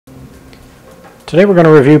Today we're going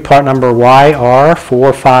to review part number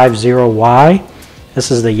YR450Y.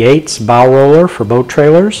 This is the Yates bow roller for boat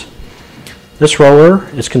trailers. This roller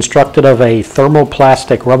is constructed of a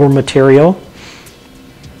thermoplastic rubber material.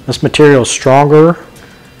 This material is stronger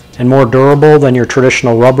and more durable than your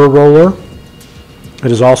traditional rubber roller.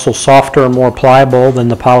 It is also softer and more pliable than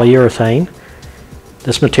the polyurethane.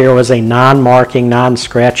 This material is a non-marking,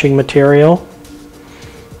 non-scratching material,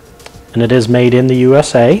 and it is made in the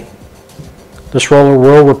USA. This roller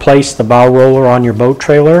will replace the bow roller on your boat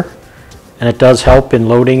trailer, and it does help in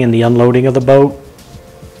loading and the unloading of the boat.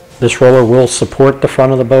 This roller will support the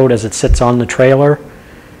front of the boat as it sits on the trailer,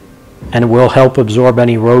 and it will help absorb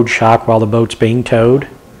any road shock while the boat's being towed.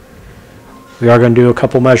 We are going to do a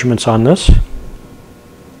couple measurements on this.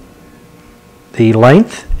 The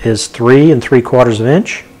length is 3 3/4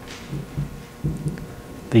 inch.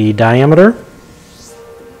 The diameter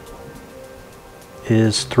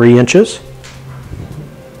is 3 inches.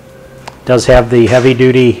 It does have the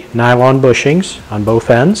heavy-duty nylon bushings on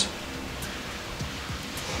both ends.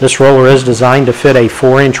 This roller is designed to fit a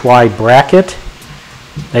 4-inch wide bracket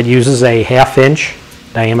that uses a 1/2 inch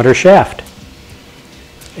diameter shaft.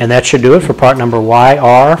 And that should do it for part number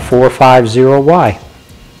YR450Y.